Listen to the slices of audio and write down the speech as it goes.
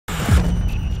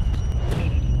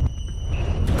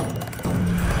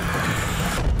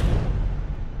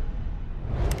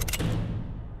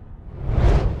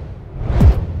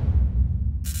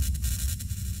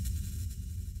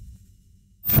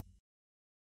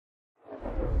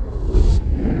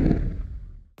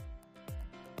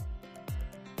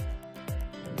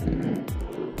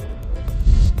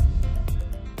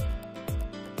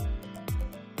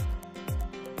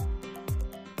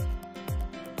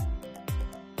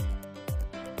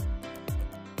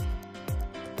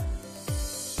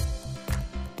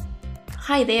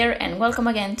Hi there and welcome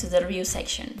again to the review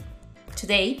section.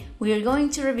 Today we are going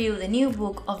to review the new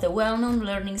book of the well-known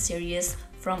learning series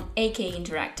from AK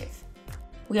Interactive.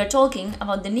 We are talking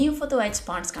about the new Photoetched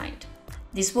parts guide.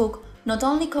 This book not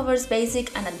only covers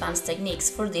basic and advanced techniques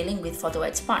for dealing with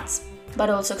photoetched parts,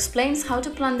 but also explains how to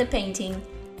plan the painting,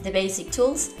 the basic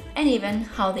tools, and even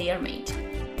how they are made.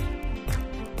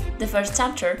 The first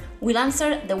chapter will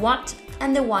answer the what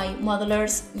and the why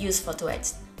modelers use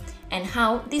Photoetched, and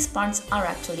how these parts are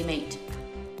actually made.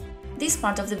 This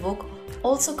part of the book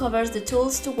also covers the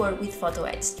tools to work with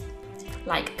Photoetched,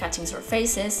 like cutting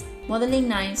surfaces, modeling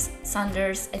knives,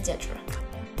 sanders, etc.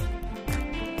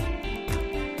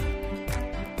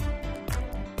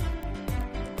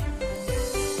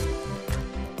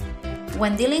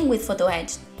 When dealing with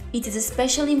Photoetched, it is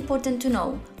especially important to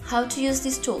know how to use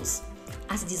these tools,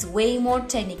 as it is way more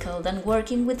technical than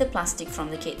working with the plastic from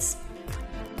the kits.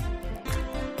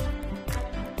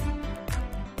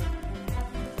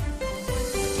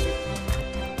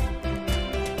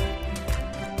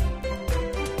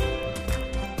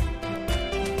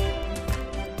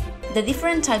 The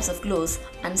different types of glues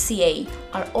and CA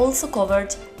are also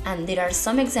covered, and there are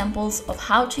some examples of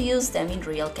how to use them in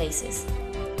real cases.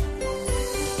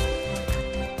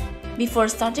 Before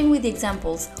starting with the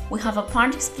examples, we have a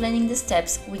part explaining the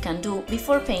steps we can do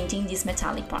before painting these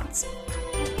metallic parts.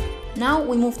 Now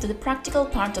we move to the practical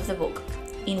part of the book,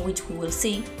 in which we will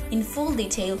see in full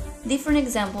detail different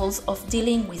examples of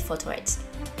dealing with Photoetched.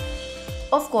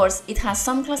 Of course, it has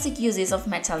some classic uses of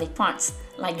metallic parts,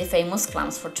 like the famous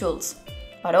clamps for tools,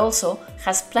 but also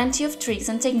has plenty of tricks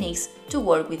and techniques to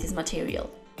work with this material.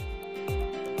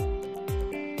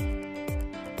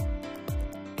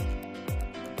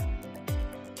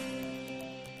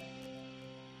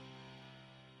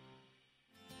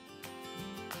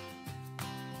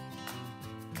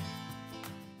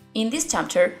 In this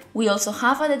chapter, we also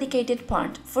have a dedicated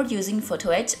part for using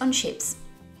Photoetched on ships,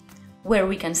 where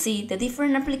we can see the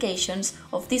different applications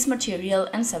of this material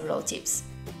and several tips.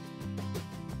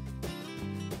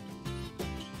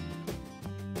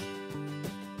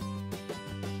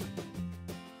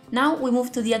 Now we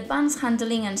move to the advanced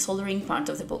handling and soldering part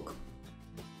of the book.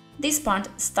 This part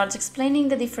starts explaining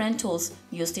the different tools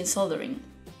used in soldering.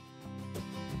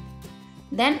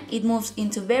 Then it moves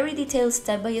into very detailed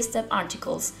step-by-step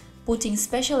articles, putting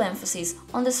special emphasis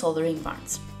on the soldering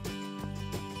parts.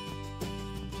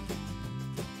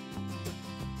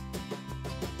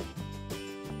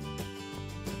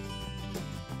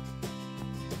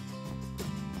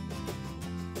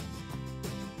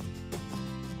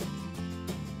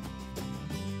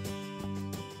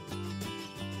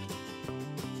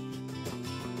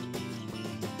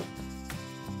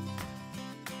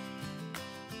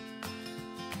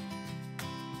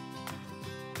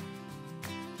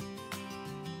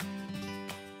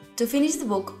 To finish the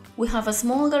book, we have a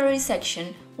small gallery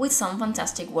section with some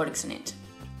fantastic works in it.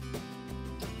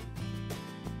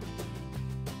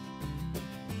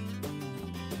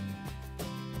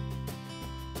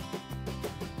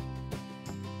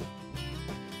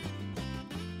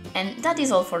 And that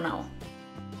is all for now.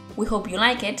 We hope you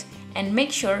like it and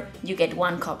make sure you get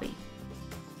one copy.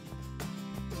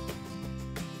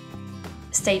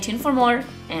 Stay tuned for more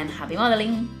and happy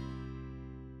modeling!